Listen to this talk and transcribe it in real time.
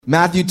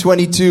Matthew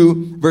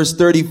 22, verse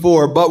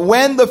 34. But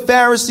when the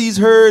Pharisees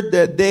heard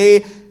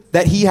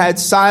that he had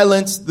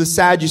silenced the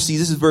Sadducees,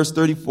 this is verse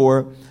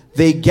 34,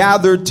 they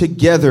gathered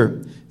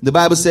together. The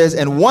Bible says,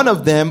 and one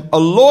of them, a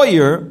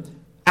lawyer,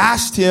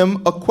 asked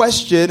him a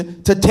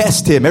question to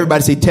test him.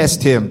 Everybody say,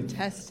 test him.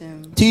 Test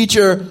him.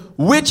 Teacher,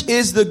 which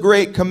is the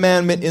great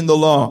commandment in the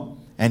law?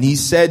 And he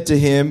said to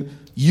him,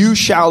 you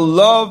shall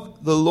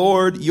love the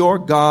Lord your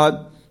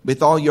God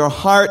with all your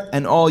heart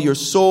and all your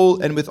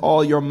soul and with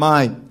all your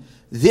mind.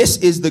 This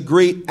is the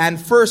great and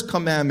first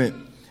commandment.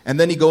 And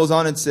then he goes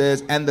on and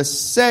says, and the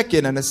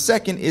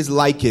second is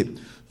like it.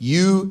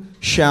 You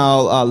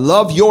shall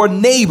love your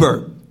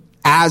neighbor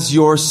as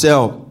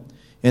yourself.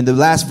 And the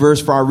last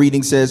verse for our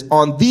reading says,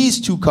 on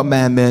these two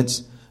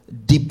commandments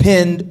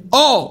depend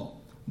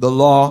all the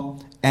law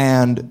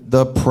and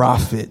the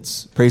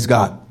prophets. Praise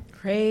God.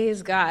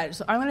 Praise God.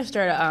 So I'm going to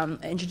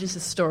start introduce a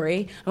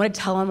story. I'm going to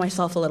tell on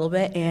myself a little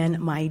bit and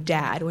my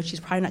dad, which he's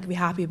probably not going to be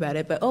happy about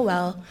it, but oh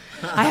well.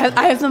 I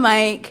have the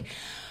mic.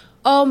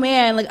 Oh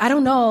man, I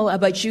don't know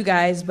about you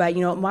guys, but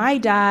my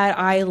dad,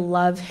 I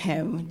love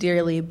him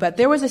dearly. But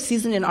there was a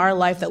season in our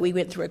life that we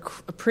went through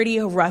a pretty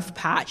rough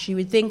patch. You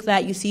would think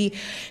that you see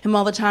him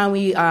all the time.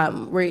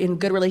 We're in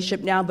good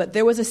relationship now, but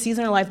there was a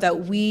season in life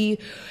that we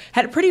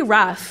had pretty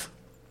rough.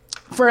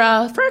 For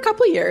a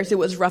couple of years, it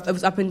was rough. It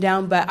was up and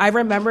down. But I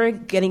remember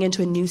getting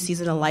into a new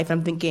season of life.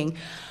 I'm thinking,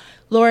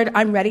 Lord,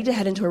 I'm ready to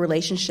head into a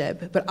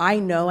relationship, but I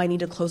know I need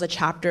to close a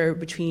chapter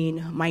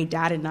between my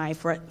dad and I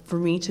for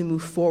me to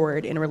move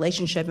forward in a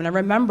relationship. And I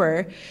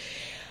remember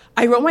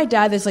I wrote my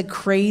dad this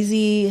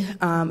crazy,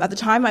 at the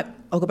time,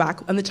 I'll go back.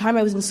 At the time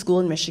I was in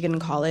school in Michigan in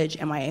college,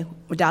 and my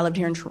dad lived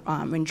here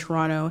in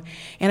Toronto.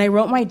 And I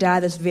wrote my dad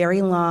this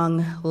very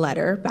long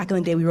letter. Back in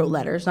the day, we wrote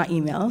letters, not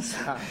emails.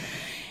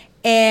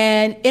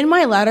 And in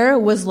my letter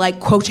was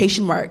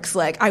quotation marks.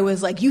 I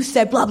was you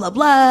said blah, blah,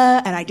 blah,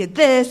 and I did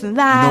this and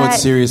that. You know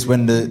it's serious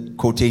when the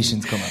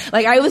quotations come up.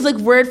 I was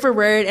word for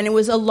word, and it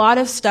was a lot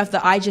of stuff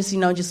that I just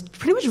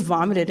pretty much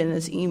vomited in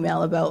this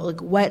email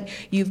about what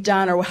you've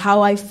done or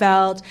how I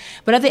felt.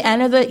 But at the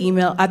end of the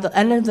email, at the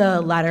end of the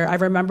letter, I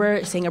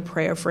remember saying a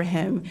prayer for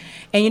him.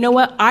 And you know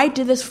what? I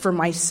did this for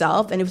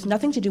myself, and it was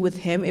nothing to do with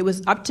him. It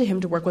was up to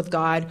him to work with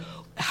God,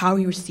 how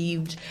he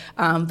received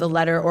the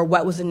letter or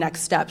what was the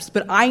next steps.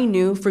 But I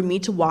knew for me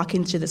to walk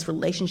into this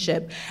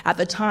relationship, at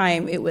the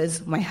time it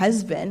was my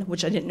husband,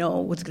 which I didn't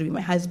know was going to be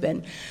my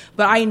husband.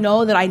 But I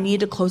know that I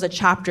needed to close a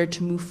chapter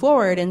to move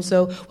forward. And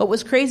so what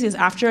was crazy is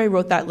after I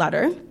wrote that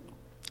letter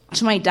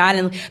to my dad,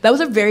 and that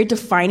was a very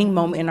defining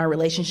moment in our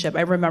relationship.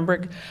 I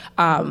remember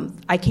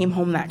I came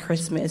home that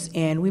Christmas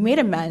and we made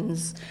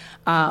amends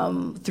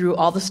through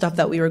all the stuff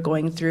that we were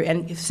going through.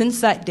 And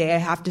since that day, I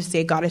have to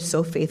say, God is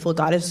so faithful.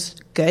 God is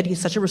good. He's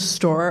such a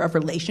restorer of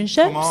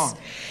relationships. Come on.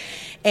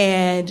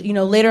 And,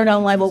 later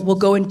down the line, we'll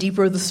go in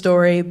deeper with the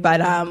story,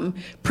 but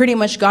pretty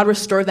much God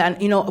restored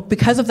that. And,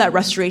 because of that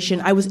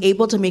restoration, I was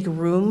able to make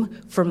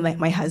room for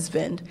my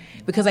husband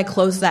because I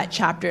closed that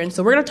chapter. And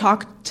so we're going to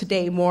talk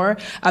today more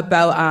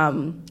about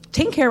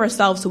taking care of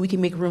ourselves so we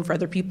can make room for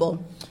other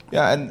people.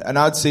 Yeah, and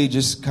I'd say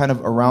just kind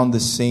of around the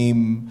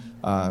same,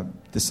 on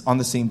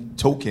the same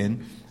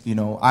token,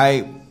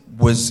 I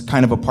was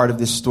kind of a part of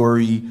this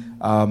story,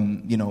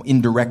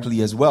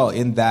 indirectly as well,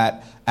 in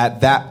that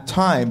at that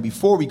time,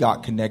 before we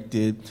got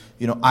connected,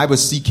 I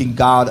was seeking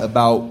God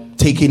about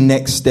taking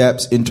next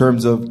steps in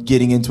terms of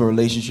getting into a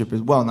relationship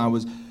as well. And I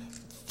was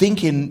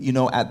thinking,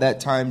 at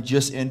that time,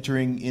 just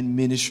entering in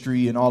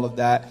ministry and all of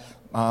that.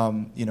 I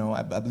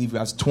believe I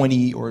was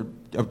 20 or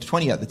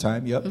 20 at the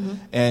time, yep. Mm-hmm.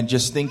 And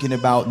just thinking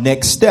about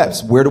next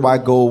steps. Where do I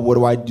go? What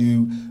do I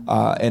do?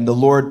 And the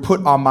Lord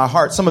put on my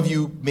heart. Some of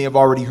you may have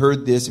already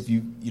heard this if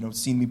you've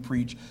seen me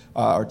preach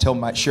or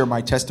share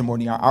my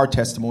testimony, our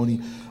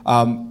testimony.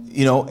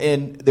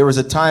 And there was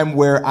a time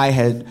where I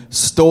had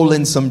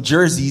stolen some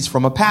jerseys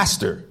from a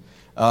pastor.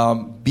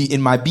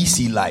 In my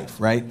BC life,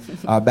 right?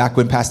 Back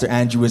when Pastor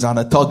Andrew was on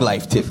a Thug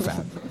Life tip,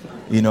 fam.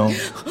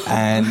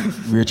 And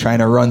we were trying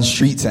to run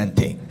streets and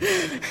things.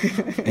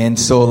 And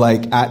so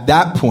at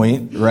that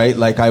point, right,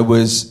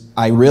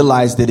 I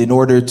realized that in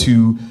order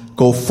to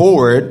go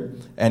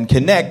forward and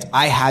connect,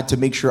 I had to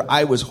make sure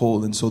I was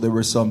whole. And so there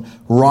were some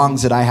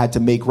wrongs that I had to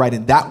make right.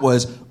 And that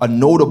was a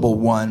notable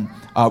one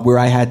where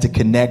I had to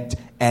connect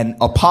and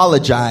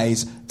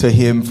apologize to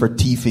him for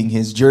thieving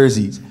his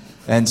jerseys.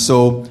 And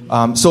so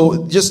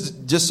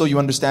just so you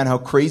understand how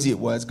crazy it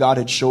was, God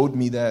had showed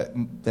me that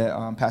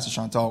Pastor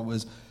Chantal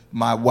was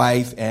my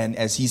wife, and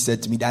as he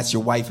said to me, that's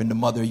your wife and the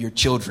mother of your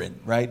children,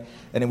 right?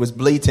 And it was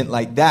blatant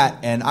like that,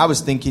 and I was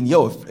thinking,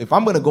 if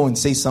I'm going to go and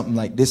say something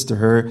like this to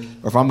her,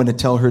 or if I'm going to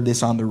tell her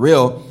this on the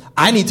real,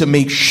 I need to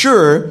make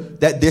sure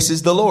that this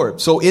is the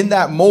Lord. So in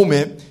that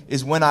moment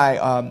is when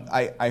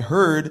I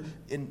heard,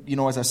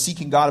 as I was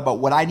seeking God about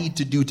what I need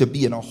to do to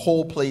be in a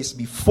whole place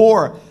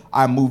before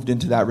I moved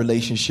into that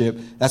relationship.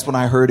 That's when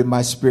I heard in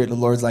my spirit, the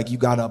Lord's like, you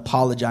got to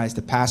apologize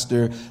to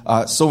Pastor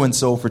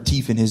so-and-so for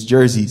thieving his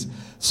jerseys.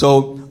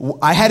 So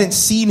I hadn't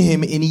seen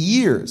him in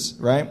years,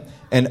 right?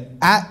 And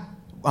at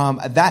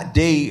that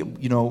day,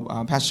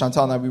 Pastor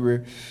Chantal and I,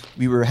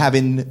 we were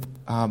having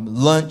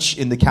lunch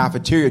in the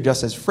cafeteria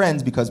just as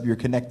friends because we were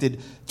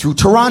connected through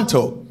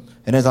Toronto.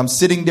 And as I'm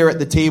sitting there at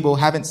the table,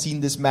 haven't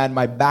seen this man,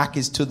 my back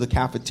is to the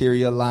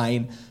cafeteria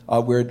line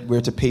where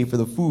to pay for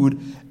the food.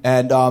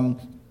 And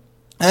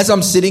as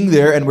I'm sitting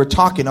there and we're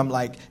talking, I'm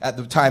like, at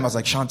the time, I was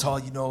like,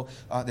 Chantal,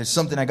 there's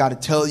something I got to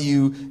tell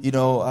you,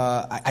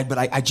 but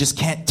I just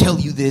can't tell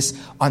you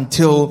this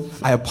until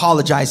I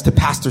apologize to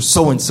Pastor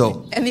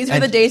so-and-so. And these were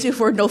the days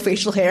before no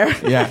facial hair.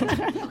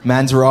 Yeah.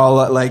 Mans were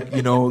all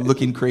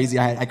looking crazy.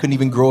 I couldn't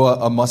even grow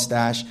a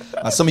mustache.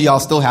 Some of y'all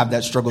still have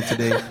that struggle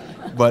today,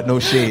 but no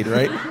shade,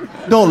 right?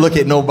 Don't look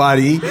at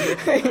nobody.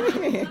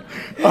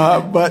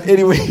 But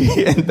anyway,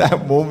 in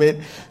that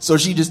moment, so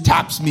she just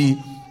taps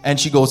me and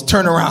she goes,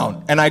 turn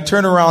around. And I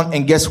turn around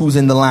and guess who's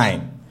in the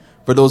line?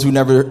 For those who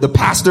the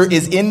pastor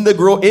is in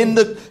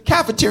the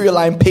cafeteria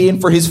line paying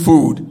for his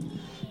food.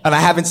 And I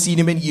haven't seen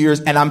him in years.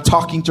 And I'm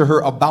talking to her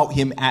about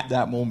him at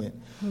that moment.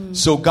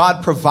 So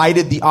God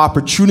provided the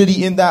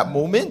opportunity in that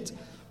moment.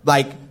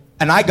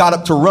 And I got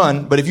up to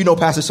run. But if you know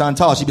Pastor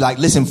Chantal, she'd be like,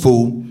 listen,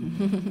 fool.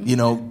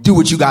 Do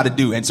what you got to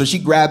do. And so she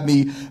grabbed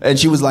me and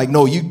she was like,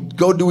 no, you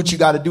go do what you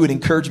got to do, and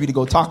encouraged me to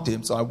go talk to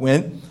him. So I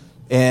went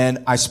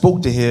and I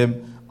spoke to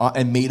him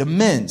and made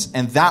amends.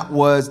 And that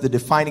was the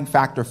defining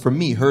factor for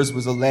me. Hers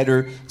was a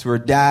letter to her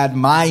dad.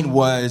 Mine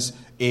was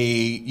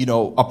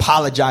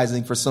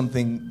apologizing for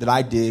something that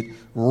I did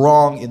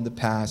wrong in the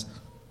past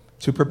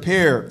to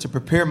prepare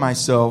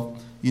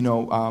myself,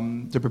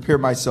 to prepare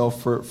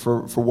myself for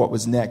what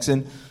was next.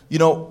 And,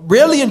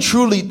 really and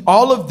truly,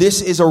 all of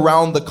this is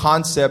around the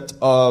concept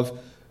of,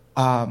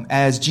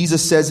 as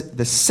Jesus says,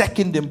 the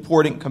second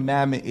important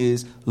commandment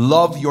is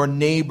love your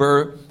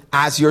neighbor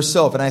as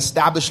yourself. And I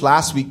established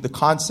last week the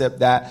concept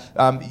that,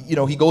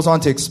 he goes on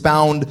to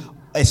expound,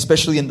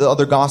 especially in the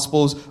other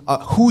Gospels,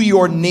 who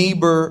your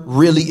neighbor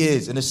really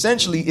is. And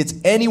essentially, it's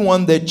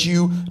anyone that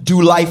you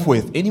do life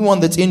with.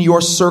 Anyone that's in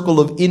your circle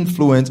of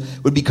influence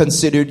would be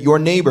considered your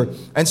neighbor.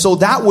 And so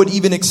that would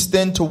even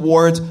extend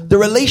towards the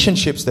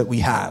relationships that we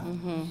have.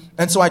 Mm-hmm.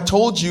 And so I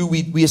told you,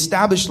 we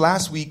established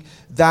last week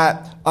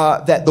that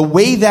the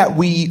way that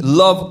we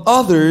love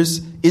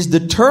others is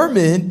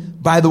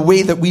determined by the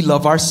way that we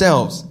love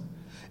ourselves.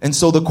 And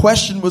so the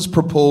question was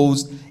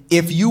proposed: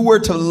 if you were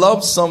to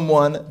love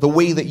someone the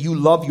way that you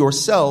love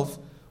yourself,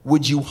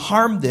 would you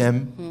harm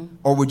them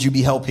or would you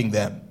be helping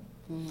them?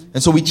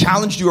 And so we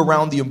challenged you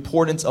around the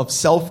importance of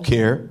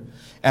self-care.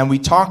 And we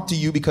talked to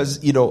you because,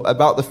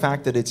 about the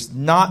fact that it's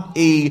not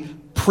a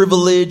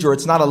privilege or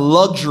it's not a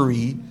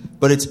luxury,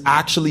 but it's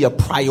actually a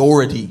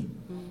priority.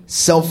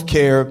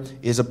 Self-care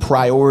is a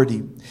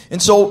priority. And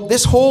so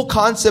this whole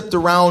concept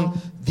around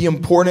the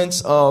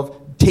importance of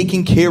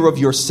taking care of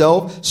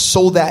yourself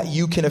so that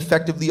you can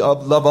effectively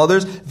love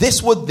others,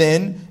 this would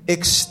then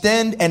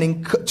extend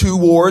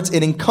towards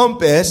and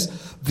encompass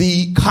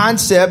the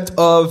concept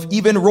of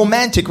even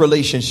romantic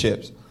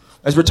relationships.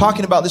 As we're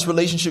talking about this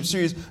relationship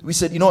series, we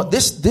said,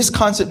 this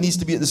concept needs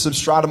to be at the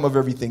substratum of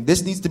everything.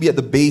 This needs to be at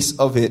the base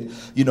of it.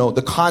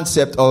 The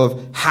concept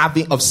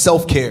of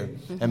self-care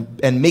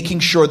and making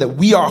sure that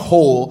we are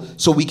whole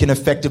so we can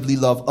effectively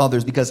love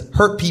others, because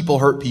hurt people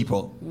hurt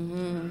people.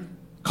 Mm-hmm.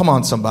 Come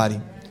on, somebody.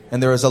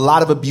 And there is a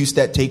lot of abuse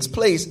that takes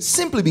place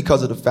simply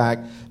because of the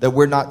fact that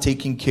we're not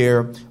taking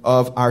care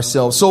of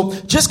ourselves. So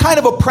just kind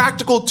of a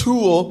practical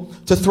tool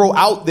to throw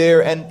out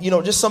there, and,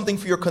 just something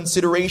for your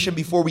consideration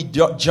before we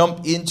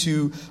jump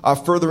into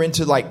further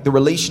into the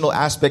relational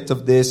aspect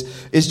of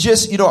this is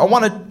just, I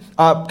want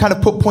to kind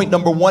of put point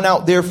number 1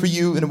 out there for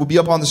you, and it will be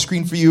up on the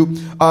screen for you.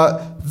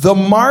 The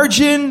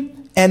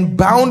margin and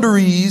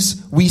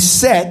boundaries we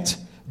set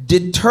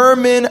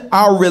determine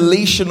our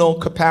relational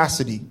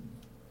capacity.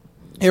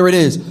 Here it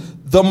is.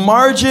 The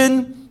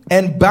margin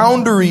and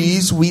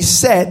boundaries we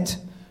set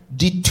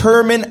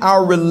determine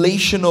our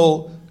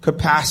relational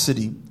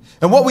capacity.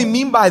 And what we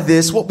mean by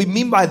this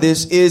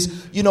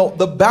is,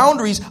 the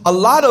boundaries, a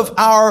lot of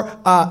our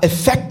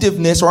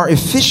effectiveness or our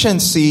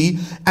efficiency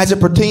as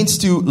it pertains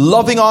to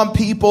loving on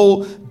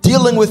people,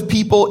 dealing with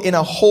people in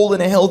a whole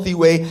and a healthy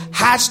way,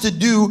 has to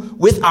do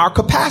with our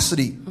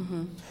capacity.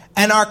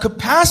 And our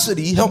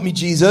capacity, help me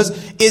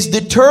Jesus, is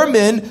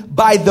determined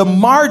by the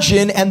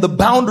margin and the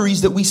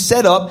boundaries that we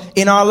set up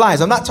in our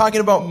lives. I'm not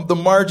talking about the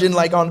margin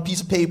like on a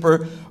piece of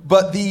paper,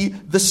 but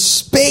the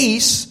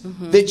space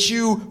that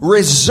you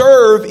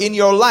reserve in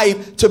your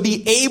life to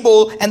be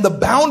able, and the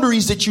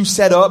boundaries that you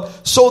set up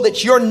so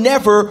that you're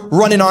never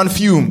running on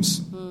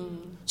fumes,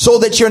 so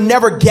that you're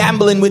never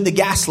gambling with the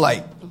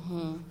gaslight,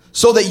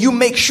 so that you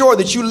make sure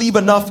that you leave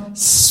enough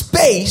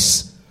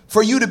space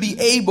for you to be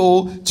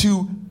able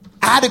to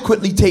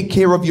adequately take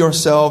care of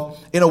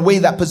yourself in a way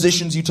that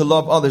positions you to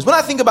love others. When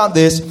I think about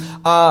this,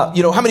 how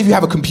many of you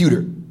have a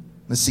computer?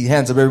 Let's see,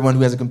 hands of everyone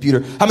who has a computer.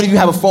 How many of you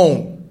have a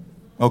phone?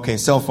 Okay,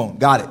 cell phone.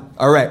 Got it.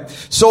 All right.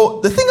 So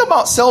the thing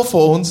about cell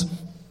phones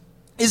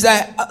is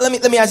that,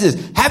 let me ask you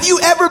this. Have you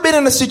ever been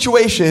in a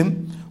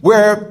situation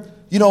where,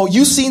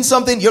 you've seen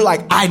something, you're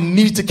like, I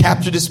need to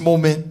capture this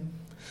moment.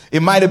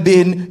 It might have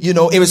been,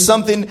 it was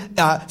something,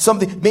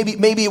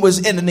 maybe it was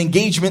in an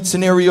engagement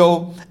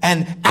scenario,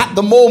 and at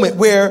the moment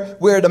where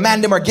the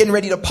man them are getting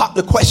ready to pop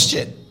the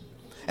question,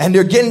 and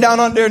they're getting down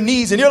on their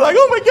knees, and you're like,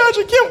 oh my gosh,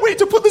 I can't wait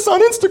to put this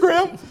on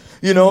Instagram,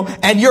 and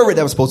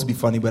that was supposed to be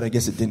funny, but I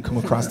guess it didn't come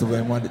across the way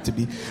I wanted it to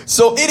be.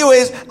 So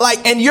anyways,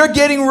 and you're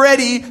getting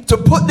ready to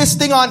put this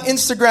thing on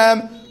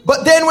Instagram,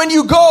 but then when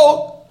you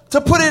go to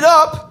put it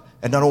up,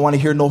 and I don't want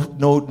to hear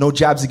no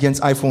jabs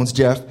against iPhones,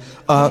 Jeff.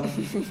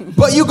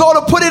 But you go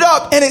to put it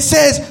up and it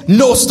says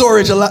no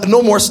storage,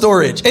 no more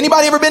storage.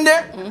 Anybody ever been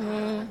there?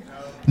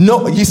 Mm-hmm.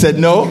 No, you said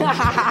no.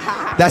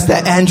 That's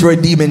that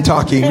Android demon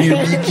talking. We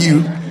rebuke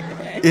you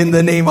in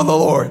the name of the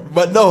Lord.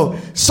 But no.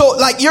 So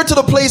you're to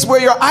the place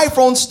where your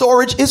iPhone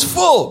storage is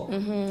full.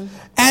 Mm-hmm.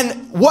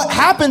 And what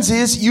happens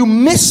is you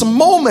miss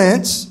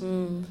moments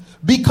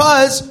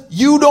because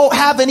you don't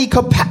have any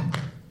capacity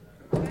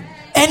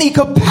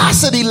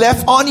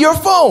left on your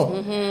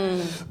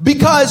phone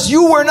because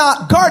you were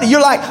not guarded.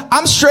 You're like,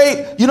 I'm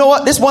straight. You know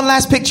what? This one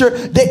last picture,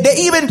 they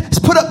even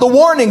put up the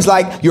warnings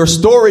like your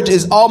storage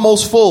is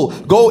almost full.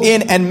 Go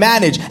in and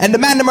manage. And the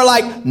man them are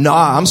like,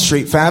 nah, I'm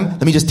straight, fam.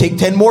 Let me just take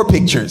 10 more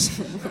pictures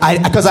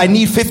because I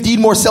need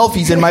 15 more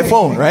selfies in my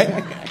phone, right?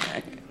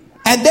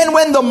 And then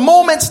when the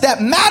moments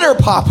that matter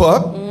pop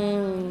up,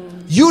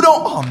 you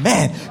don't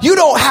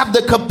have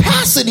the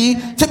capacity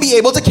to be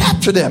able to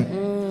capture them.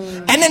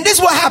 And then this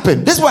is what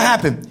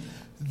happened.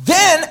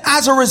 Then,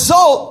 as a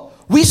result,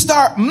 we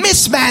start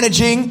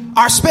mismanaging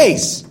our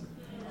space.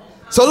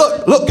 So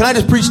look, can I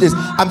just preach this?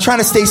 I'm trying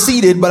to stay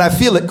seated, but I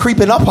feel it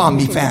creeping up on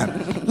me,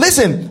 fam.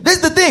 Listen, this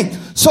is the thing.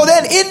 So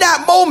then in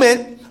that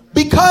moment,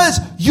 because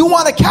you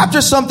want to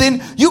capture something,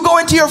 you go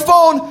into your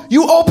phone,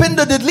 you open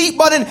the delete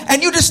button,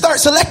 and you just start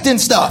selecting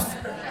stuff.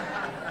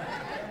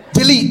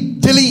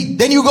 Delete.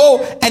 Then you go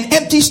and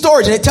empty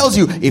storage, and it tells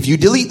you, if you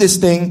delete this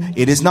thing,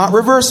 it is not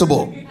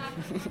reversible.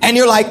 And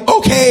you're like,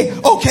 okay,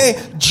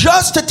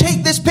 just to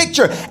take this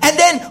picture. And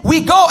then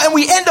we go and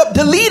we end up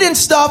deleting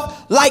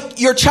stuff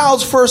like your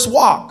child's first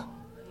walk.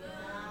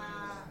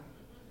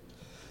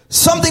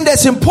 Something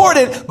that's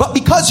important, but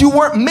because you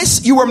were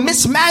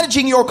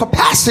mismanaging your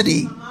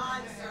capacity.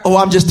 Oh,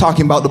 I'm just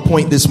talking about the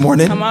point this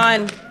morning. Come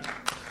on.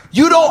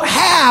 You don't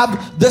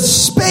have the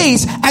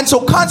space, and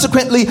so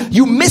consequently,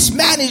 you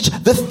mismanage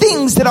the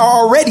things that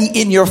are already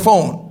in your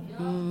phone.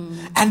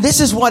 And this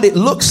is what it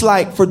looks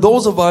like for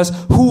those of us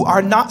who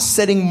are not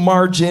setting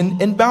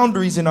margin and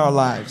boundaries in our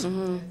lives.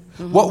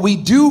 What we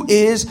do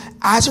is,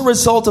 as a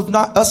result of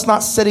us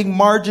not setting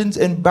margins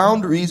and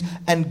boundaries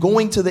and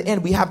going to the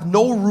end, we have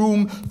no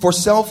room for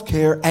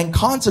self-care, and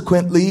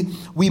consequently,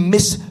 we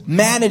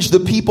mismanage the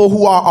people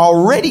who are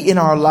already in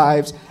our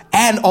lives,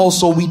 and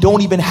also we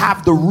don't even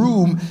have the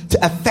room to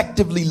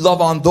effectively love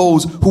on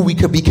those who we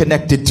could be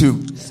connected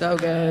to. So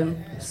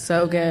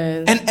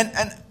good.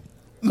 And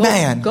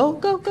man, go.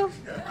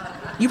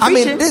 You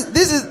preaching.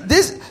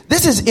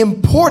 This is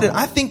important.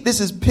 I think this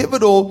is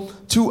pivotal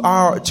to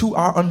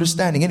our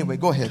understanding. Anyway,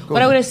 go ahead.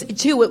 What I want to say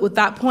too with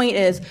that point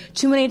is,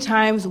 too many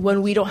times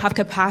when we don't have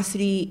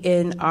capacity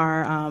in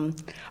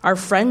our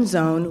friend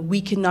zone,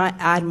 we cannot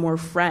add more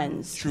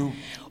friends. True.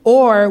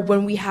 Or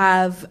when we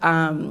have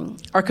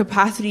our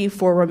capacity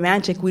for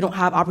romantic, we don't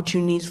have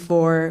opportunities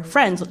for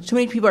friends. Too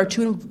many people are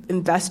too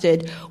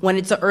invested when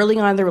it's early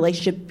on in the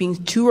relationship,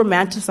 being too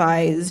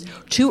romanticized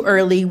too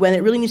early when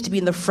it really needs to be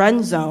in the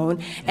friend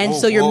zone. And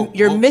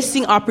you're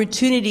missing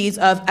opportunities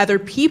of other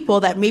people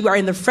that maybe are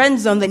in the friend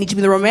zone that need to be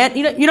in the romantic.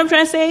 You know what I'm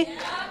trying to say?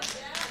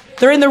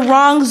 They're in the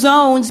wrong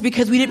zones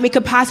because we didn't make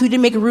capacity, we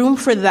didn't make room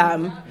for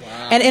them.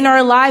 Wow. And in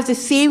our lives, the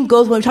same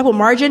goes when we talk about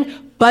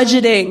margin,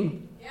 budgeting.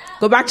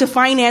 Go back to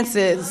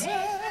finances.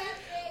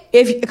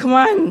 Come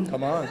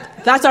on.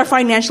 That's our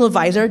financial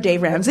advisor,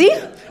 Dave Ramsey.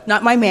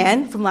 Not my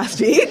man from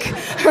last week.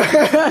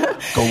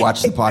 Go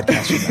watch the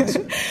podcast with us.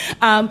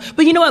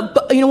 But you know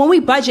what? When we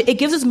budget, it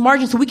gives us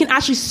margin so we can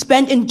actually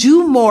spend and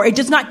do more. It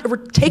does not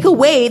take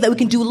away that we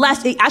can do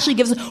less. It actually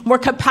gives us more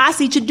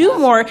capacity to do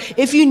more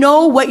if you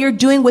know what you're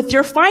doing with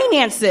your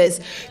finances.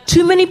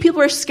 Too many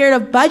people are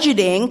scared of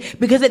budgeting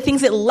because it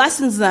thinks it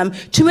lessens them.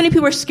 Too many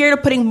people are scared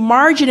of putting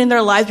margin in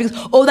their lives because,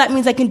 that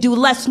means I can do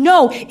less.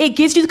 No, it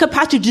gives you the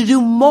capacity to do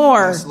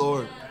more. Yes,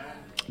 Lord.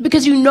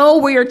 Because you know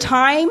where your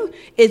time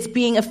is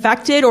being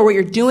affected or what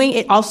you're doing,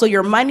 it also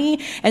your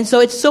money. And so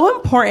it's so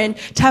important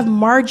to have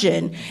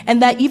margin.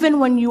 And that even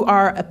when you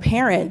are a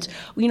parent,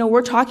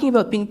 we're talking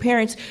about being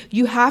parents,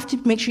 you have to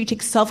make sure you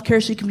take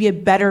self-care so you can be a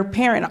better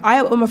parent.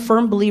 I am a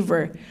firm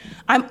believer.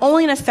 I'm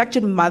only an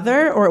effective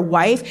mother or a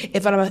wife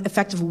if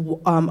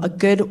I'm a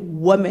good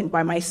woman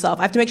by myself.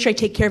 I have to make sure I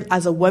take care of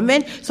as a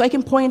woman so I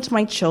can pour into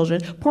my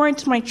children, pour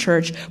into my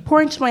church,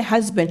 pour into my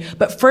husband.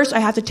 But first I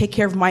have to take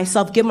care of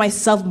myself, give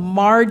myself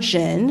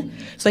margin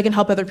so I can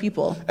help other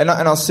people. And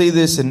I'll say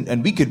this,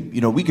 and we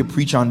could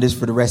preach on this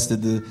for the rest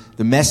of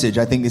the message.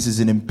 I think this is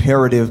an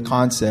imperative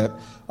concept.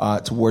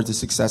 towards the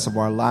success of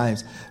our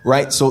lives,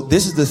 right? So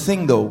this is the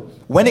thing, though.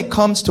 When it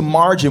comes to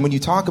margin, when you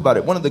talk about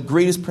it, one of the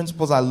greatest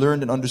principles I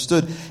learned and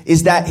understood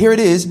is that, here it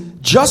is,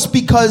 just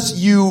because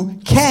you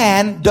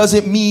can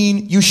doesn't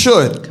mean you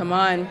should. Come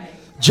on.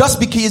 Just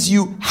because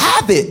you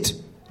have it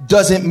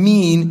doesn't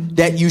mean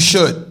that you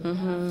should.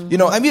 Mm-hmm. You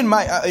know, I mean,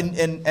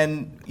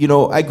 you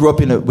know, I grew up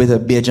with a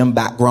Bajan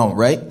background,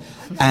 right?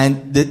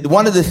 And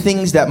one of the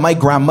things that my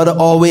grandmother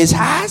always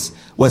has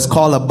was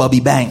called a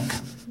bubby bank.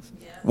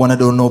 One I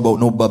don't know about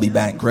no bubby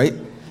bank, right?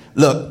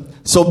 Look,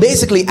 so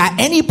basically, at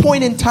any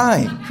point in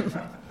time,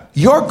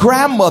 your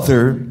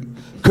grandmother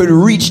could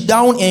reach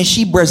down in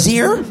she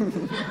brassiere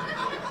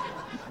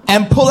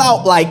and pull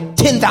out like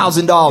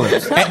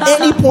 $10,000 at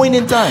any point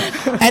in time.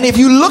 And if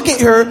you look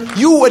at her,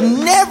 you would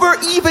never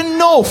even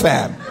know,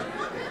 fam.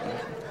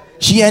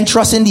 She ain't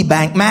trusting the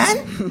bank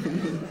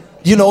man.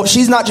 You know,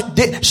 she's like,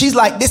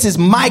 this is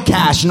my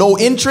cash, no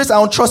interest. I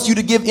don't trust you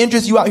to give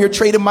interest. You out here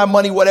trading my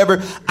money,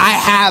 whatever. I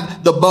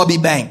have the bubby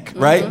bank,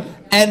 right? Mm-hmm.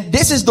 And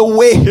this is the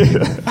way,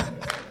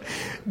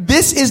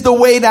 this is the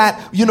way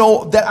that, you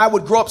know, that I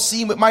would grow up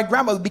seeing with my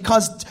grandmother,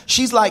 because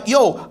she's like,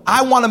 yo,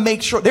 I want to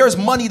make sure there's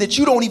money that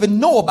you don't even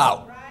know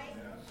about.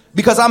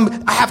 Because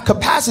I have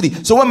capacity.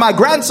 So when my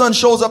grandson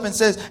shows up and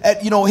says,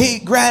 you know, hey,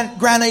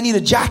 grand, I need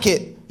a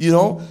jacket, you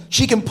know,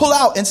 she can pull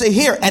out and say,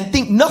 here, and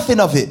think nothing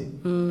of it.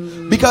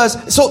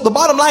 Because, so the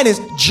bottom line is,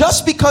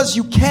 just because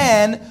you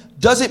can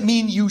doesn't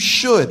mean you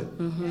should.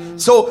 Mm-hmm.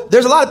 So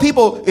there's a lot of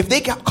people, if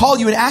they call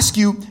you and ask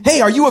you,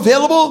 hey, are you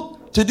available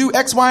to do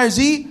X, Y, or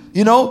Z?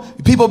 You know,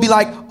 people be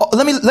like, oh,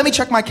 let me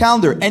check my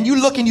calendar. And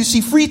you look and you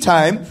see free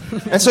time.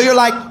 And so you're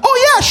like,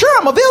 oh yeah,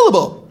 sure, I'm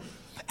available.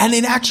 And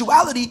in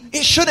actuality,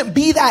 it shouldn't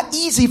be that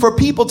easy for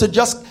people to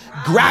just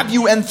grab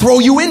you and throw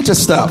you into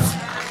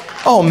stuff.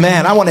 Oh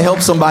man, I want to help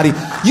somebody.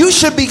 You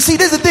should be, see,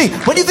 this is the thing.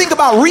 When you think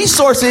about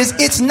resources,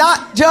 it's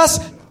not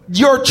just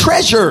your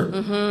treasure.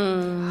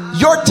 Mm-hmm.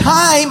 Your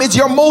time is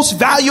your most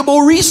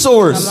valuable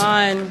resource. Come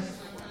on.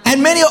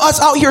 And many of us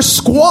out here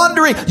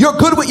squandering. You're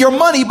good with your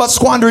money, but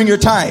squandering your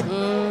time.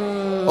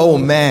 Oh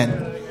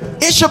man.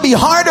 It should be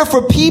harder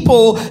for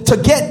people to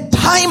get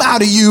time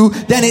out of you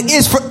than it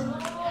is for...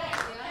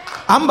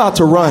 I'm about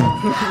to run.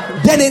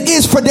 Than it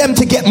is for them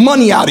to get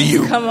money out of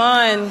you. Come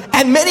on.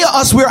 And many of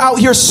us, we're out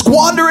here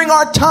squandering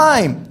our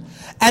time.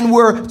 And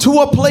we're to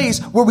a place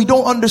where we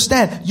don't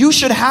understand. You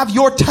should have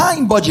your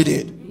time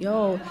budgeted.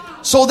 Yo.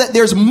 So that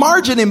there's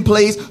margin in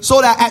place, so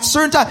that at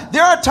certain times,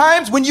 there are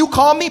times when you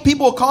call me,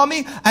 people will call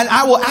me, and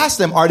I will ask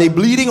them, are they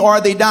bleeding or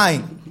are they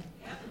dying?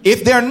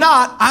 If they're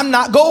not, I'm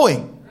not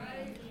going.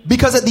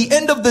 Because at the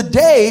end of the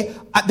day,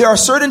 there are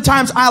certain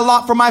times I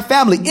allot for my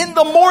family in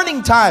the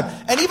morning time.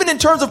 And even in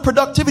terms of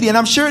productivity, and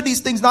I'm sharing these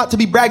things not to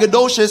be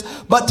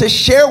braggadocious, but to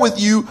share with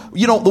you,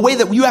 you know, the way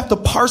that you have to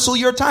parcel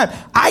your time.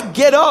 I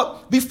get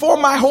up before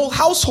my whole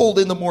household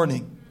in the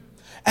morning.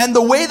 And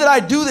the way that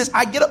I do this,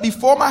 I get up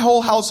before my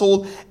whole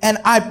household and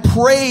I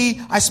pray.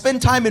 I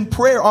spend time in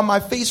prayer on my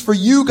face for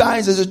you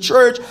guys as a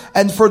church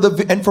and for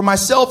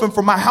myself and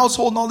for my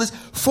household and all this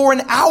for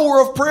an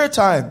hour of prayer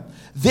time.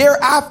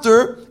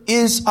 Thereafter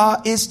is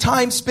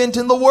time spent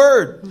in the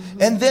Word.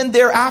 Mm-hmm. And then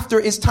thereafter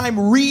is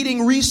time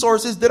reading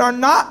resources that are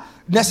not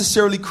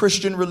necessarily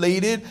Christian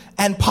related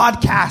and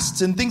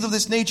podcasts and things of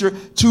this nature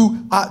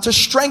to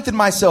strengthen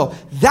myself.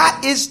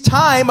 That is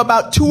time,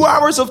 about 2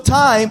 hours of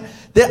time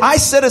that I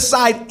set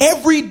aside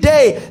every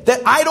day,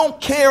 that I don't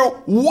care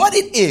what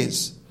it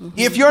is. Mm-hmm.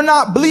 If you're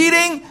not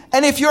bleeding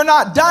and if you're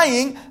not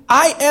dying,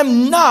 I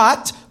am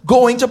not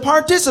going to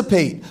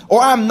participate, or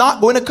I'm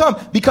not going to come,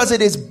 because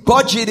it is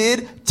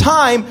budgeted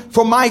time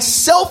for my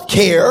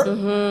self-care.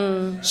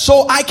 Mm-hmm.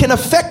 So I can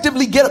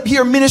effectively get up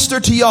here and minister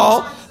to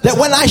y'all, that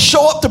when I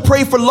show up to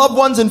pray for loved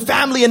ones and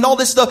family and all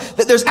this stuff,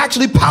 that there's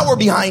actually power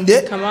behind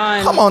it. Come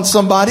on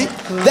somebody.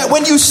 Mm-hmm. That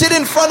when you sit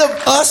in front of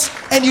us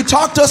and you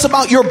talk to us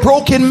about your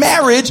broken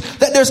marriage,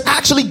 that there's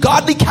actually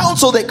godly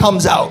counsel that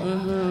comes out.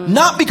 Mm-hmm.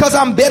 Not because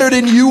I'm better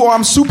than you or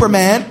I'm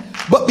Superman,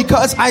 but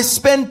because I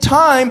spend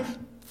time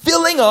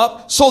filling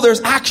up, so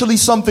there's actually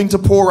something to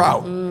pour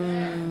out.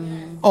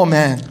 Oh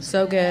man.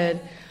 So good.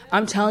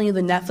 I'm telling you,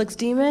 the Netflix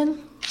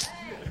demon,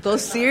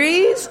 those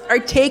series are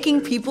taking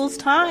people's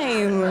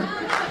time.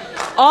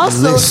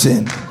 Also,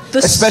 listen,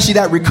 especially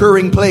that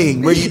recurring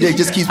playing where you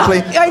just keep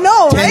playing. I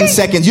know, 10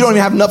 seconds. You don't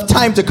even have enough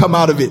time to come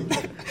out of it.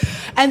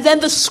 And then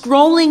the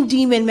scrolling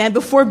demon, man,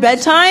 before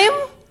bedtime.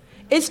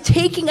 It's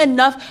taking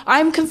enough.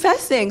 I'm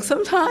confessing,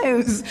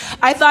 sometimes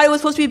I thought it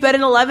was supposed to be bed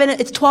at 11.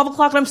 It's 12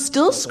 o'clock and I'm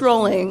still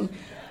scrolling.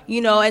 You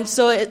know, and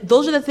so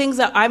those are the things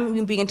that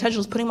I'm being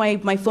intentional, is putting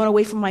my phone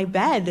away from my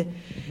bed,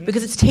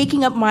 because it's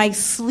taking up my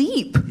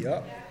sleep.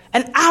 Yep.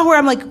 An hour,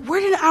 I'm like,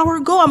 where did an hour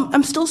go?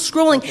 I'm still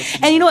scrolling.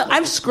 And you know what?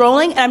 I'm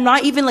scrolling and I'm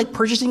not even like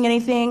purchasing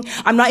anything.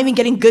 I'm not even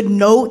getting good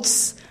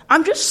notes.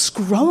 I'm just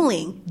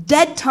scrolling.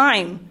 Dead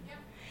time.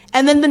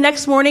 And then the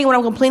next morning when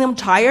I'm complaining I'm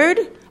tired,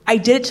 I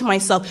did it to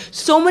myself.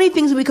 So many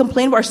things that we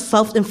complain about are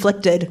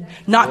self-inflicted,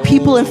 not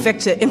people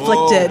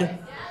inflicted.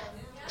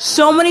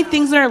 So many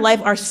things in our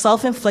life are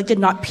self-inflicted,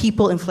 not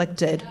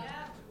people-inflicted.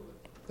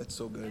 That's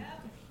so good.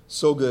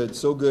 So good,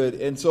 so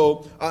good. And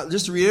so,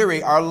 just to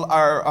reiterate,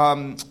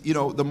 our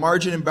the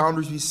margin and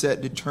boundaries we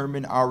set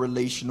determine our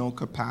relational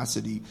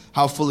capacity.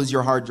 How full is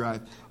your hard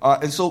drive?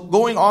 And so,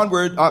 going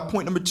onward,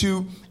 point number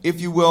 2, if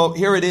you will,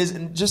 here it is.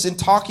 And just in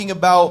talking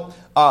about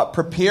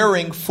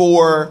preparing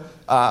for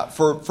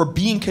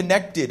being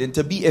connected and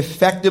to be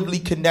effectively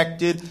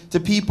connected to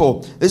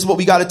people, this is what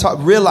we got to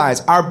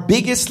realize. Our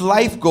biggest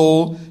life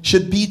goal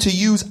should be to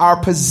use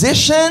our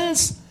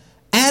positions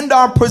and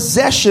our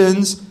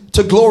possessions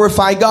to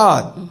glorify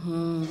God.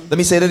 Let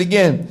me say that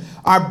again.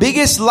 Our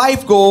biggest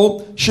life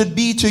goal should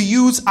be to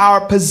use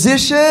our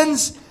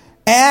positions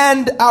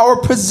and our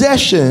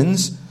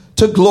possessions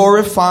to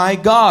glorify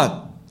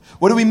God.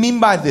 What do we mean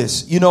by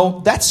this?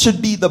 That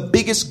should be the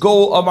biggest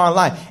goal of our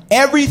life.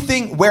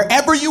 Everything,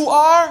 wherever you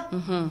are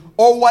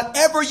or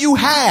whatever you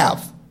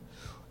have,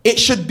 it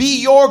should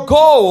be your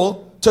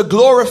goal to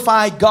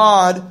glorify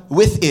God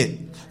with it.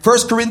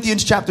 1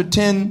 Corinthians chapter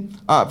 10,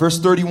 verse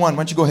 31. Why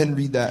don't you go ahead and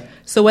read that?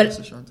 So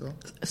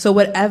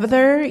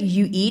whatever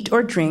you eat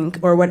or drink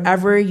or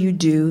whatever you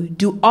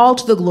do all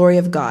to the glory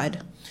of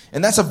God.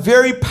 And that's a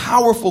very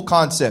powerful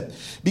concept,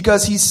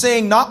 because he's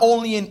saying not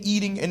only in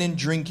eating and in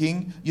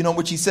drinking,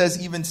 which he says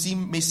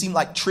may seem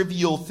like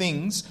trivial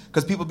things,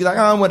 because people be like,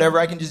 whatever,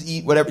 I can just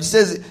eat whatever. He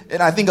says,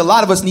 and I think a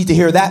lot of us need to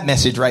hear that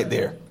message right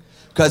there,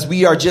 because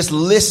we are just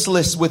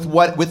listless with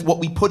what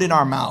we put in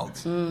our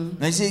mouths.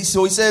 And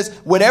so he says,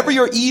 whatever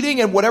you're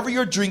eating and whatever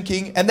you're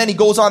drinking, and then he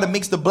goes on and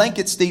makes the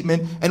blanket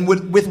statement, and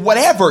with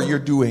whatever you're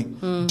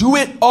doing, do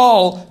it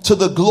all to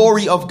the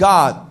glory of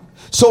God.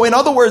 So in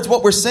other words,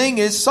 what we're saying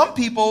is, some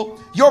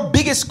people, your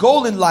biggest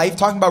goal in life,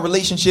 talking about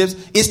relationships,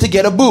 is to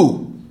get a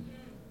boo.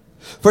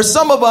 For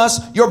some of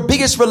us, your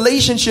biggest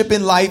relationship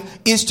in life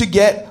is to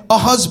get a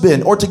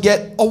husband, or to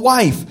get a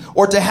wife,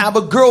 or to have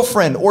a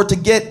girlfriend, or to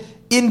get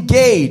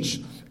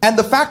engaged. And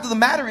the fact of the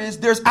matter is,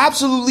 there's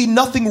absolutely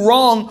nothing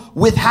wrong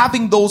with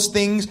having those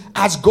things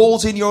as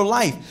goals in your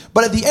life.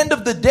 But at the end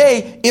of the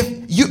day,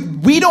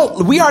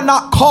 we are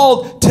not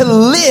called to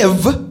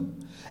live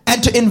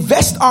and to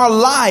invest our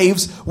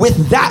lives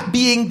with that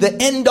being the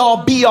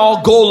end-all,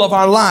 be-all goal of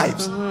our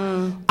lives.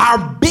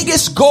 Our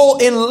biggest goal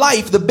in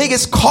life, the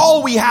biggest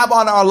call we have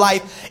on our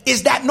life,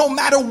 is that no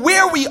matter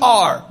where we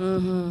are,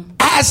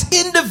 as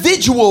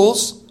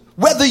individuals,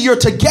 whether you're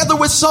together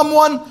with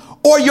someone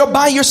or you're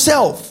by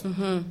yourself,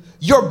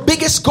 your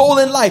biggest goal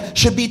in life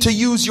should be to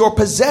use your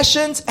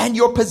possessions and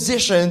your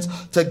positions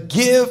to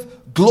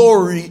give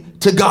glory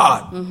to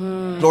God.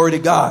 Glory to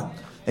God.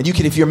 And you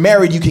can, if you're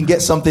married, you can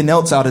get something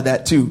else out of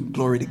that too.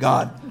 Glory to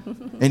God.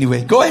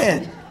 Anyway, go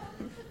ahead.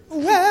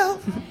 Well,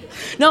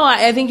 no,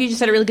 I think you just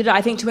said it really good.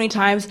 I think too many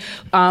times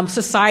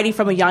society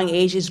from a young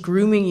age is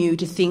grooming you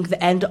to think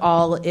the end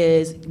all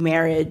is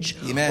marriage.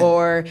 Amen.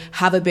 Or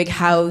have a big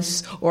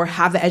house or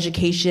have the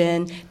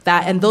education.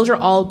 And those are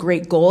all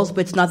great goals,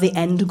 but it's not the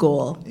end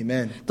goal.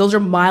 Amen. Those are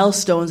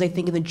milestones, I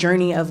think, in the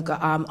journey of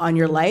on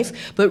your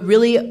life. But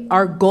really,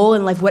 our goal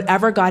in life,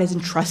 whatever God has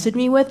entrusted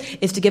me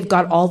with, is to give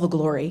God all the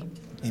glory.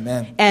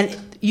 Amen. And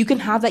you can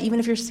have that even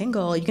if you're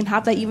single. You can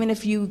have that even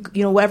if you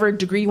whatever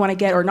degree you want to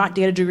get, or not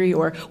get a degree,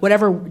 or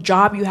whatever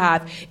job you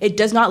have. It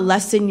does not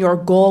lessen your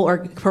goal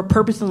or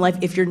purpose in life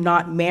if you're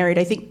not married.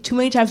 I think too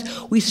many times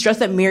we stress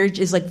that marriage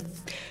is like,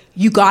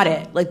 you got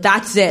it. Like,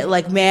 that's it.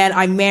 Like, man,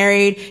 I'm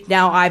married.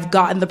 Now I've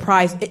gotten the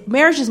prize.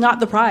 Marriage is not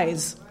the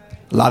prize.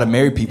 A lot of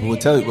married people will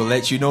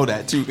let you know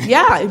that too.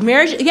 Yeah,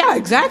 marriage. Yeah,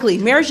 exactly.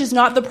 Marriage is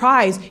not the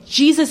prize.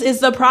 Jesus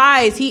is the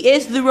prize. He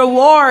is the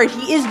reward.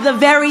 He is the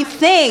very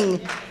thing.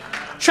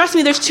 Trust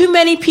me, there's too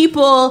many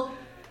people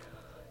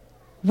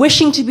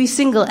wishing to be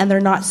single and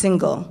they're not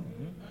single.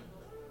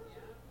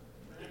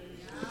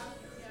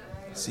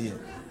 See it.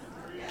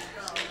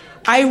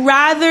 I'd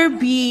rather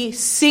be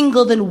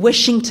single than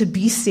wishing to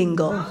be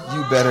single.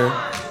 You better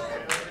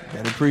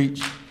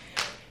preach.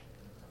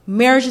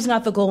 Marriage is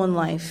not the goal in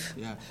life.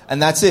 Yeah.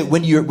 And that's it.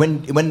 When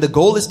the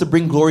goal is to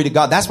bring glory to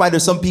God, that's why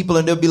there's some people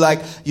and they'll be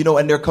like,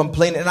 and they're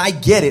complaining. And I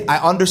get it. I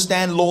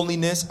understand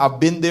loneliness. I've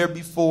been there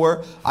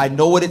before. I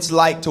know what it's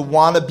like to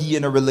want to be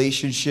in a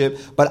relationship.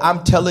 But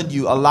I'm telling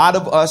you, a lot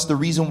of us, the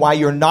reason why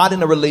you're not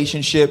in a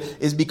relationship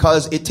is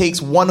because it takes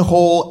one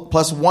hole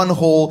plus one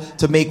hole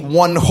to make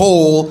one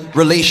whole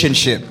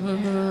relationship.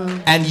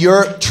 And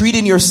you're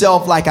treating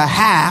yourself like a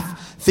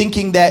half,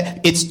 thinking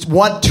that it's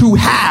two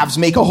halves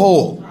make a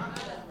whole.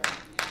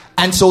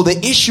 And so the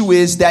issue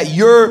is that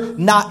you're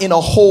not in a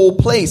whole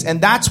place.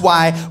 And that's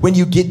why when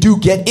you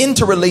get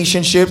into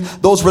relationships,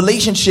 those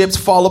relationships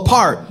fall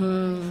apart.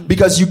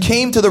 Because you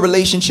came to the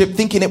relationship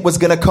thinking it was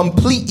going to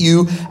complete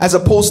you, as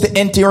opposed to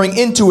entering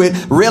into it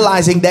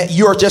realizing that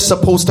you're just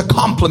supposed to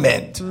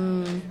complement.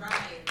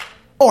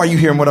 Oh, are you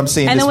hearing what I'm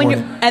saying this morning?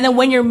 And then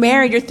when you're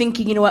married, you're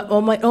thinking, you know what?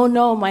 Oh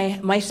no,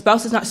 my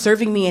spouse is not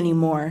serving me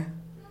anymore.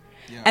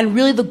 And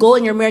really the goal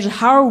in your marriage,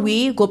 are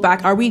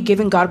we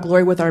giving God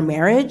glory with our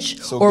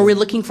marriage? So or are we good.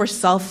 looking for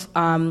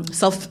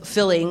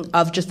self-filling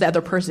of just the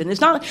other person?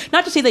 It's not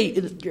to say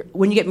that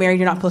when you get married,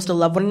 you're not supposed to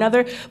love one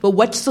another, but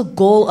what's the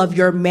goal of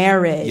your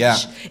marriage? Yeah.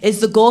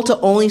 Is the goal to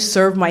only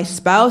serve my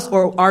spouse,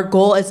 or our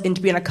goal is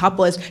to be in a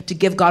couple is to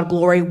give God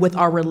glory with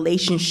our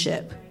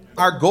relationship?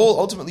 Our goal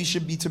ultimately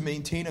should be to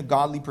maintain a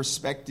godly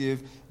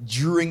perspective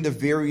during the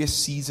various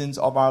seasons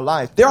of our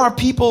life. There are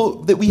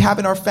people that we have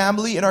in our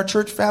family, in our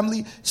church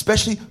family,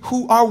 especially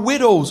who are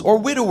widows or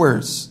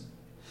widowers.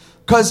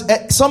 Because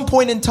at some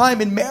point in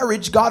time in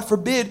marriage, God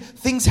forbid,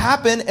 things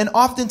happen and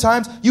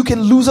oftentimes you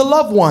can lose a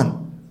loved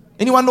one.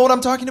 Anyone know what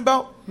I'm talking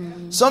about?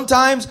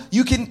 Sometimes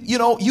you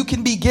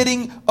can be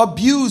getting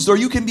abused, or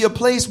you can be a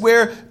place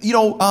where,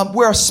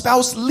 where a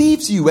spouse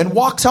leaves you and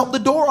walks out the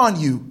door on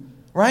you.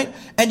 Right?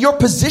 And your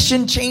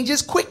position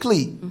changes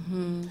quickly.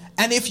 Mm-hmm.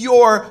 And if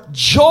your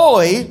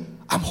joy,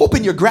 I'm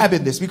hoping you're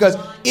grabbing this, because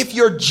if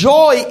your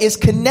joy is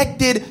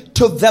connected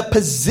to the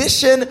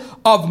position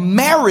of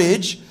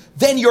marriage,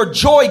 then your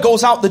joy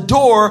goes out the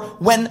door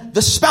when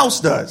the spouse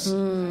does.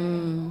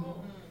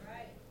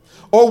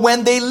 Or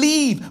when they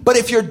leave. But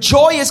if your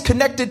joy is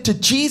connected to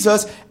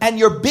Jesus and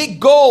your big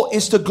goal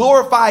is to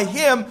glorify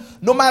him,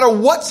 no matter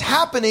what's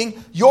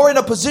happening, you're in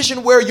a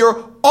position where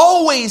you're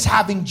always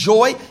having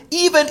joy,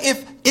 even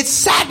if it's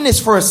sadness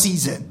for a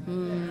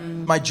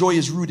season. My joy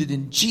is rooted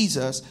in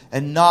Jesus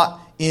and not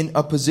in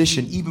a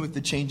position, even with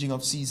the changing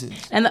of seasons.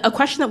 And a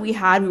question that we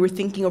were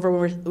thinking over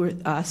when we were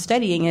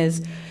studying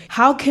is,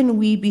 how can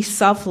we be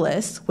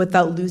selfless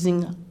without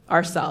losing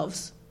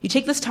ourselves? You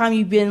take this time,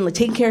 you've been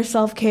taking care of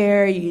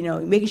self-care,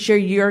 making sure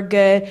you're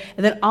good,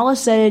 and then all of a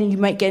sudden you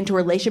might get into a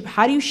relationship.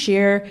 How do you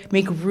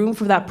make room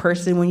for that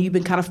person when you've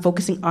been kind of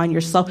focusing on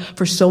yourself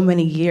for so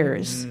many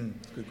years?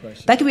 Good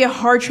question. That can be a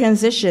hard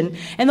transition.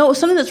 And though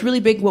something that's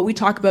really big, what we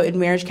talk about in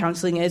marriage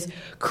counseling is,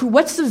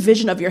 what's the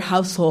vision of your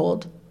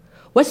household?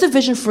 What's the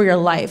vision for your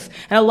life?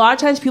 And a lot of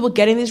times people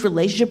get in these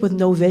relationships with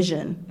no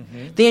vision.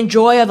 Mm-hmm. They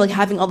enjoy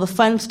having all the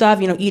fun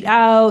stuff, eat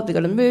out, they go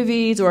to the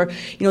movies, or,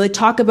 they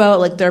talk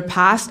about their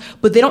past,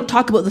 but they don't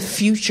talk about the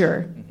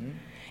future. Mm-hmm.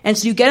 And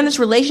so you get in this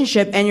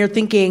relationship and you're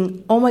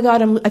thinking, oh my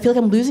God, I feel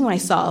like I'm losing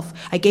myself.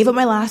 I gave up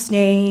my last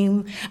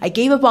name. I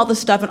gave up all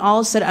this stuff, and all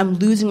of a sudden I'm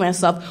losing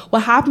myself.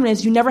 What happened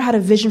is you never had a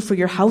vision for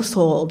your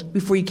household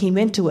before you came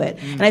into it.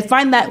 Mm. And I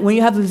find that when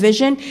you have a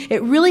vision,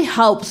 it really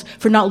helps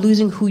for not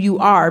losing who you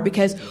are,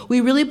 because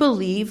we really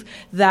believe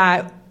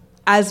that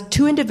as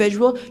two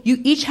individuals, you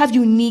each have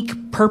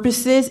unique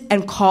purposes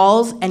and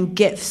calls and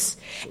gifts.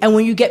 And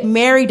when you get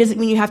married, doesn't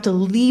mean you have to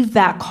leave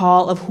that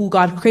call of who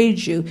God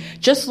created you.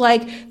 Just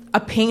like a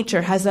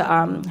painter has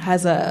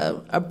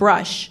a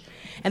brush,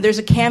 and there's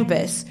a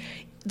canvas.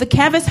 The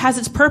canvas has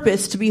its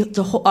purpose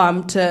to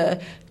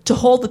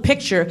hold the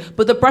picture,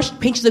 but the brush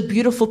paints a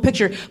beautiful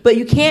picture. But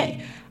you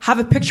can't have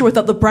a picture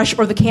without the brush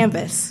or the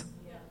canvas.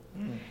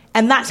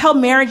 And that's how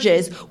marriage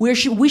is. We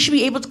should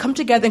be able to come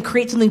together and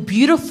create something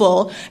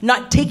beautiful,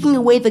 not taking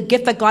away the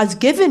gift that God's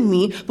given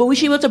me, but we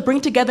should be able to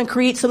bring together and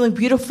create something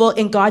beautiful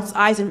in God's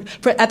eyes and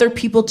for other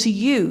people to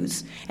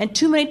use. And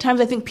too many times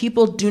I think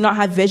people do not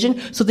have vision,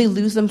 so they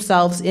lose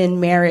themselves in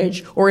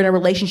marriage or in a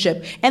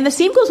relationship. And the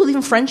same goes with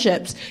even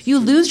friendships. You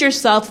lose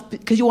yourself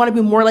because you want to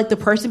be more like the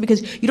person,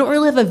 because you don't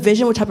really have a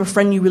vision what type of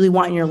friend you really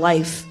want in your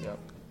life. Yep.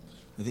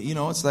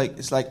 It's like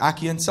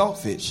ackee and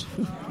saltfish.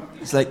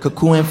 It's like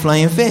cuckoo and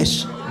flying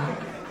fish.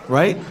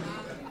 Right?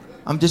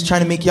 I'm just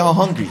trying to make y'all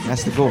hungry.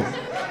 That's the goal.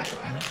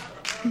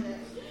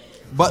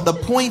 But the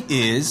point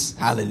is,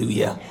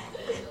 hallelujah.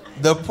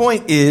 The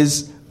point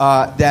is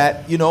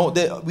that,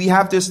 that we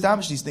have to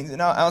establish these things.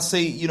 And I'll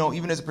say,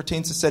 even as it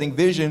pertains to setting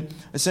vision,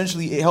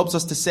 essentially it helps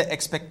us to set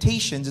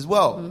expectations as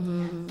well.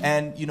 Mm-hmm.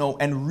 And,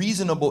 and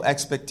reasonable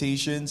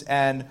expectations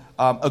and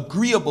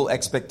agreeable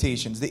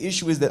expectations. The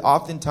issue is that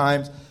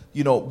oftentimes,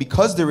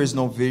 because there is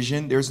no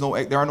vision, there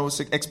are no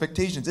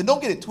expectations. And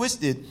don't get it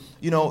twisted,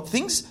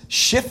 things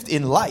shift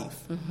in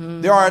life.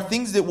 Mm-hmm. There are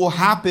things that will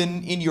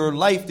happen in your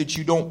life that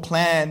you don't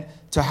plan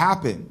to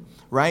happen,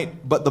 right?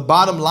 But the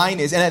bottom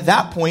line is, and at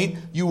that point,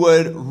 you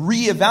would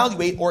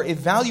reevaluate or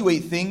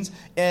evaluate things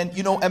and,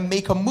 and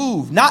make a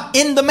move, not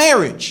in the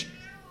marriage.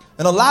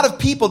 And a lot of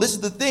people, this is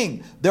the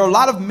thing, there are a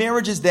lot of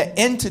marriages that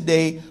end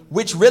today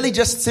which really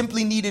just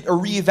simply needed a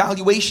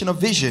reevaluation of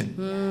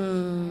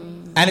vision.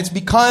 And it's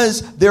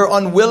because they're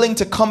unwilling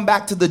to come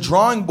back to the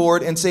drawing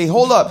board and say,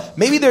 hold up,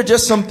 maybe there are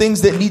just some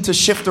things that need to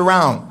shift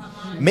around.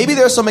 Maybe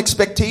there are some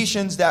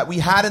expectations that we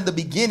had in the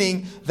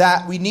beginning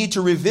that we need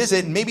to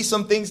revisit. And maybe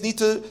some things need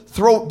to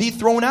be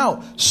thrown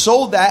out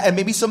and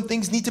maybe some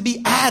things need to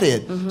be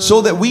added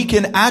so that we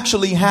can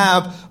actually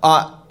have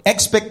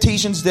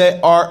expectations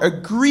that are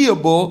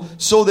agreeable,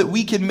 so that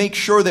we can make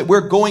sure that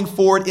we're going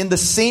forward in the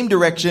same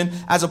direction,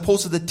 as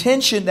opposed to the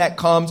tension that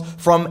comes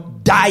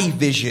from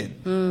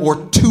division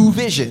or two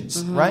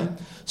visions, right?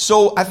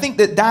 So I think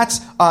that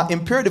that's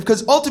imperative,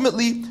 because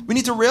ultimately we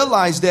need to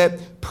realize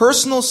that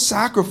personal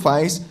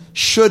sacrifice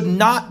should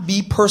not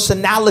be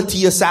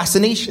personality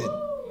assassination.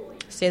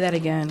 Say that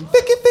again.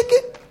 Pick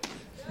it.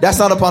 That's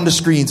not up on the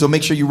screen, so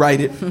make sure you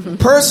write it.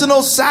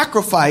 Personal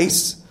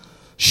sacrifice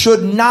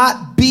should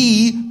not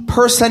be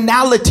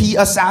personality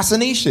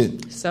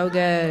assassination. So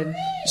good.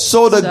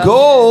 So the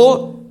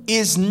goal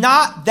is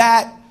not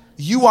that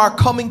you are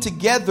coming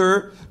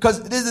together,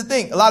 because this is the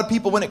thing. A lot of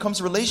people, when it comes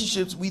to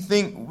relationships, we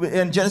think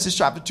in Genesis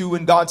chapter 2,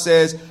 when God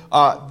says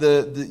that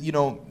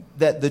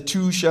the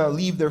two shall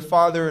leave their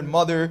father and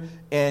mother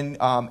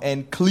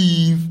and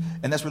cleave,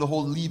 and that's where the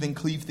whole leave and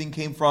cleave thing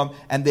came from,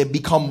 and they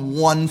become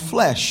one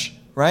flesh.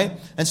 Right?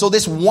 And so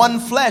this one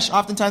flesh,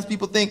 oftentimes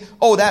people think,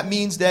 oh, that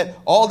means that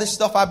all this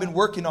stuff I've been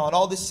working on,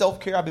 all this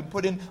self-care I've been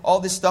putting, all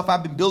this stuff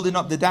I've been building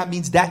up, that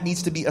means that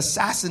needs to be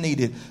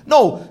assassinated.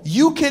 No,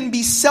 you can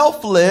be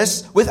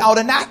selfless without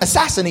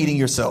assassinating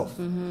yourself.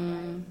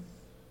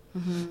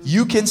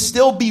 You can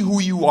still be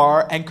who you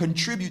are and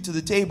contribute to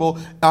the table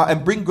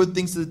and bring good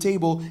things to the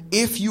table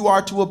if you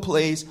are to a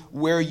place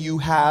where you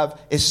have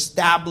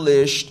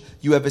established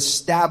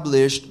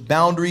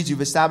boundaries,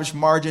 you've established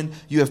margin,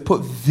 you have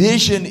put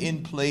vision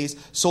in place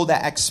so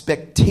that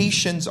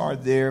expectations are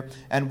there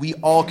and we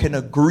all can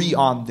agree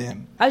on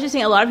them. I was just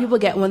saying, a lot of people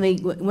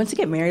once they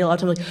get married, a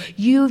lot of times like,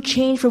 you've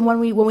changed from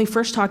when we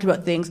first talked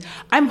about things.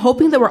 I'm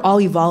hoping that we're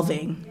all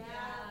evolving.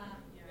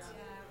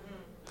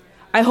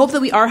 I hope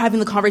that we are having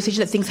the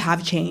conversation that things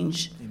have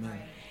changed. Amen.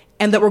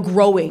 And that we're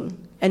growing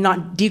and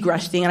not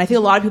degressing. And I think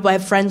a lot of people, I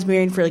have friends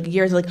married for like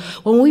years, like,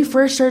 well, when we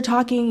first started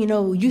talking,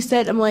 you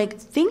said, I'm like,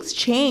 things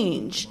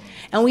change.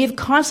 And we have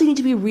constantly need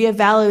to be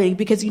reevaluating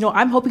because,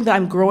 I'm hoping that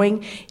I'm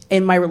growing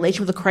in my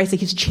relationship with Christ, that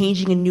he's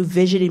changing a new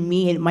vision in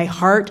me and my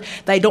heart,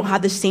 that I don't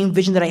have the same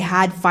vision that I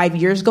had 5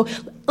 years ago,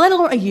 let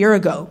alone a year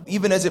ago.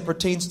 Even as it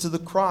pertains to the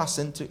cross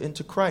and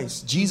to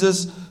Christ.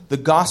 Jesus, the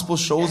gospel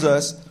shows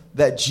us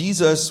that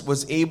Jesus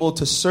was able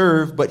to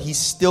serve, but he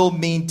still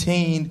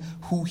maintained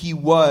who he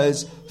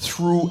was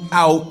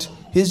throughout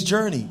his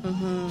journey.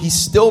 He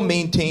still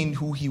maintained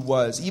who he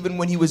was. Even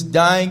when he was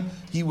dying,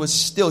 he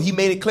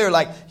made it clear,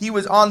 like he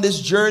was on this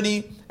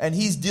journey and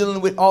he's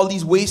dealing with all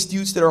these waste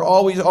youths that are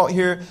always out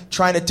here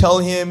trying to tell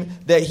him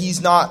that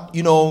he's not,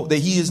 that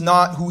he is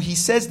not who he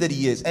says that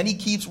he is. And he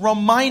keeps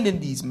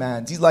reminding these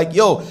men. He's like,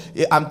 yo,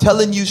 I'm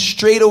telling you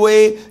straight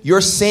away, you're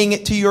saying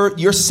it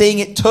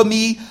to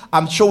me.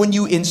 I'm showing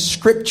you in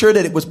scripture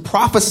that it was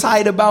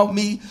prophesied about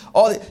me.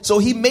 So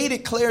he made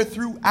it clear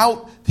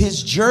throughout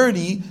his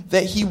journey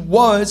that he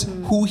was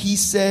who he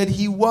said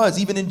he was.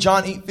 Even in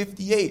John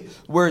 8:58,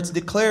 where it's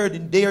declared,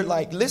 and they're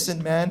like,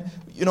 listen, man,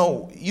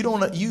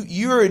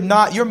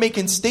 you're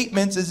making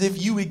statements as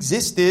if you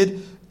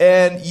existed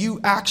and you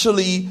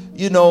actually,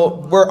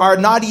 are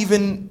not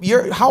even,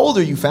 how old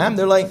are you, fam?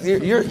 They're like,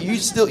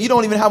 you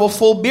don't even have a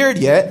full beard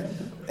yet.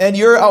 And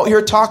you're out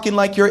here talking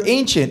like you're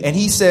ancient. And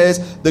he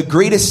says the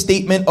greatest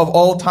statement of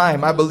all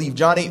time, I believe,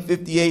 John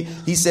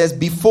 8:58, he says,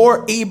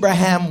 before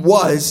Abraham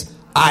was,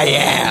 I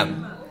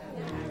am.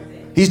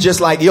 He's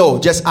just like,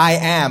 just I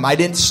am. I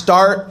didn't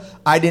start.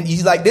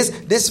 He's like,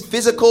 this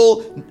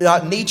physical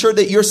nature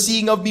that you're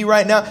seeing of me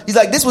right now. He's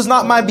like, this was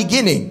not my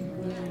beginning.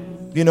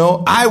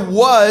 I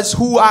was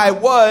who I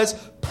was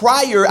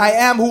prior. I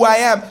am who I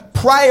am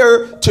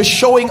prior to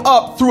showing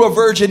up through a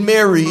Virgin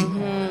Mary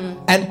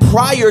and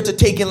prior to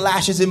taking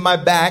lashes in my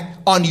back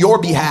on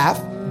your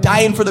behalf,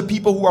 dying for the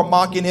people who are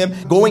mocking him,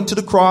 going to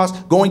the cross,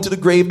 going to the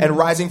grave, and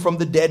rising from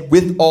the dead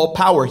with all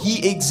power.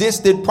 He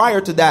existed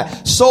prior to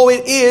that. So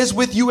it is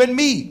with you and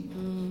me.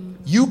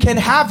 You can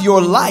have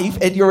your life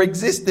and your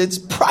existence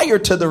prior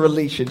to the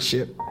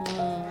relationship.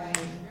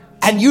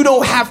 And you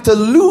don't have to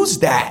lose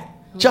that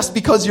just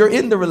because you're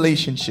in the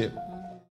relationship.